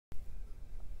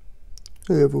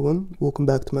Hey everyone, welcome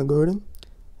back to my garden.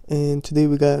 And today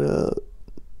we got a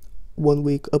 1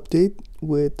 week update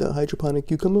with hydroponic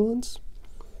cucamelons,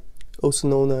 also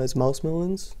known as mouse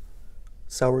melons,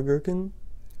 sour gherkin,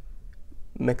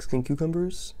 Mexican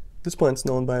cucumbers. This plant's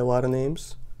known by a lot of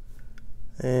names.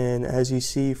 And as you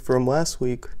see from last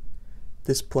week,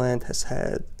 this plant has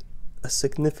had a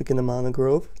significant amount of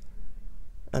growth.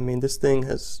 I mean, this thing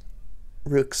has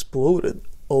exploded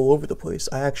all over the place.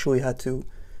 I actually had to,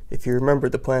 if you remember,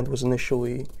 the plant was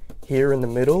initially here in the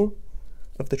middle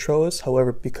of the trellis.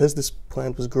 However, because this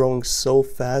plant was growing so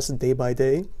fast day by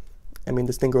day, I mean,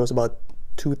 this thing grows about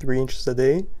 2-3 inches a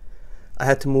day, I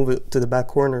had to move it to the back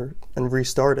corner and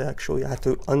restart it. Actually, I had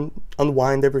to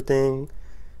unwind everything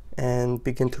and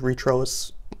begin to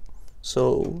retrellis.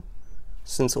 So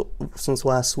since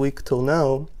last week till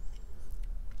now,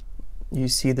 you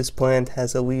see this plant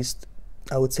has at least,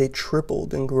 I would say,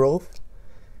 tripled in growth.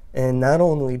 And not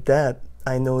only that,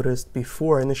 I noticed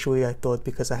before, initially I thought,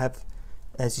 because I have,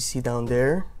 as you see down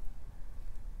there,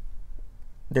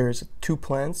 there's 2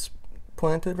 plants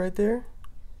planted right there,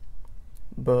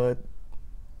 but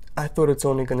I thought it's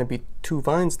only going to be 2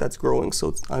 vines that's growing,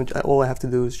 so all I have to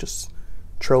do is just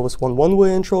trellis one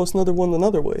way and trellis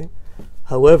another way.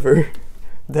 However,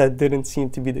 that didn't seem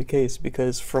to be the case,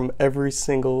 because from every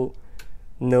single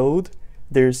node,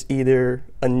 there's either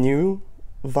a new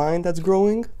vine that's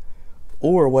growing,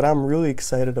 or what I'm really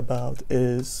excited about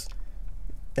is,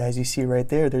 as you see right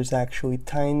there, there's actually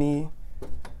tiny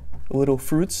little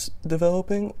fruits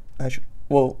developing. I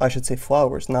should say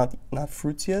flowers, not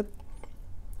fruits yet.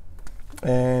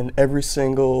 And every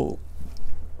single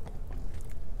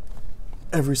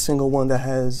one that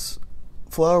has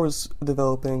flowers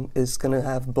developing is gonna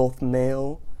have both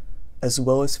male as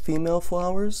well as female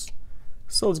flowers.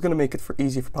 So it's gonna make it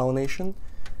easy for pollination.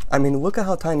 I mean, look at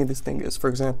how tiny this thing is. For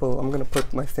example, I'm gonna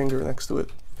put my finger next to it.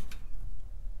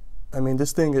 I mean,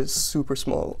 this thing is super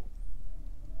small.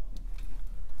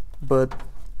 But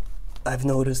I've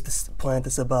noticed this plant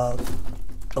is about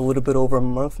a little bit over a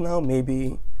month now,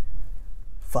 maybe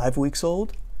 5 weeks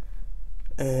old.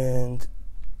 And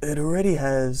it already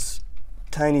has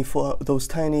those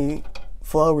tiny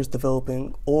flowers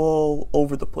developing all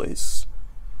over the place.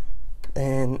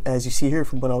 And as you see here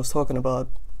from what I was talking about,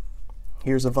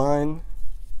 here's a vine,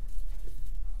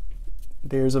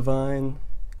 there's a vine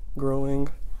growing,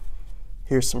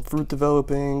 here's some fruit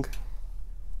developing,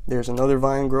 there's another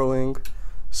vine growing.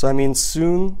 So I mean,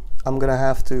 soon I'm gonna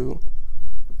have to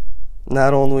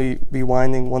not only be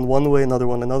winding one way, another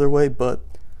one another way, but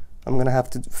I'm gonna have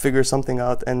to figure something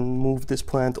out and move this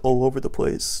plant all over the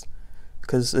place,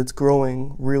 because it's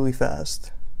growing really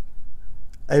fast.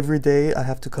 Every day I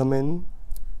have to come in,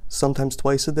 sometimes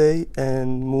twice a day,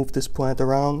 and move this plant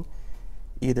around,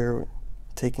 either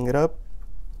taking it up,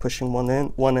 pushing one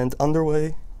end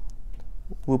underway,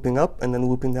 looping up, and then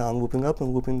looping down, looping up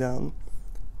and looping down.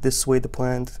 This way the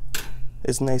plant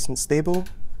is nice and stable.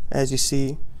 As you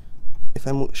see, if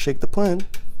I shake the plant,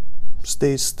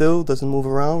 stays still, doesn't move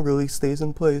around, really stays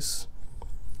in place.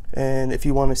 And if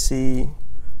you want to see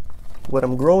what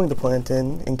I'm growing the plant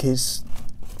in case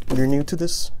you're new to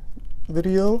this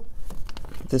video,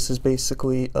 this is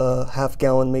basically a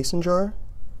half-gallon mason jar,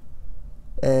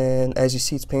 and as you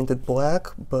see, it's painted black,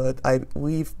 but I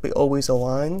leave always a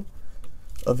line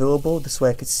available, this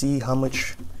way I could see how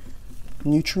much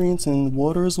nutrients and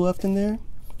water is left in there.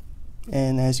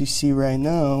 And as you see right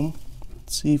now,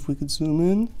 let's see if we could zoom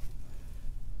in,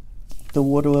 the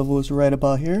water level is right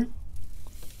about here,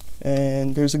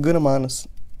 and there's a good amount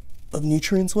of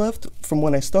nutrients left. From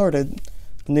when I started,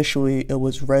 initially it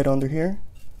was right under here,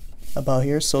 about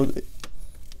here, so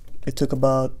it took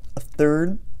about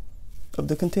 1/3 of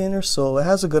the container, so it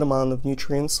has a good amount of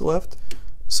nutrients left.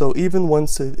 So even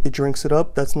once it drinks it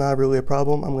up, that's not really a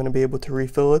problem. I'm going to be able to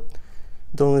refill it.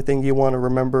 The only thing you want to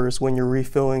remember is when you're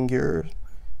refilling your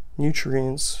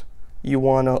nutrients, you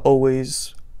want to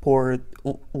always pour it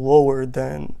lower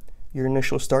than your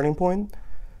initial starting point.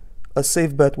 A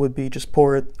safe bet would be just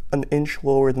pour it an inch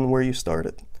lower than where you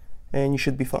started, and you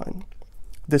should be fine.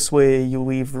 This way you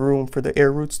leave room for the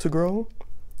air roots to grow,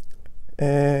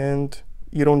 and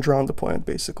you don't drown the plant,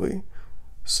 basically.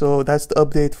 So that's the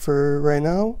update for right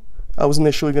now. I was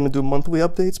initially going to do monthly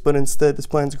updates, but instead this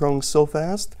plant's growing so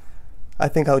fast, I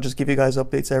think I'll just give you guys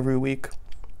updates every week.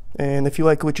 And if you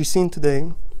like what you've seen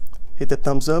today, hit the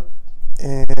thumbs up,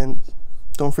 and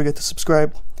don't forget to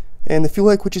subscribe. And if you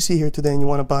like what you see here today and you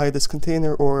want to buy this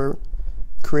container or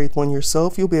create one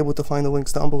yourself, you'll be able to find the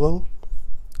links down below.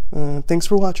 Thanks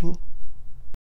for watching.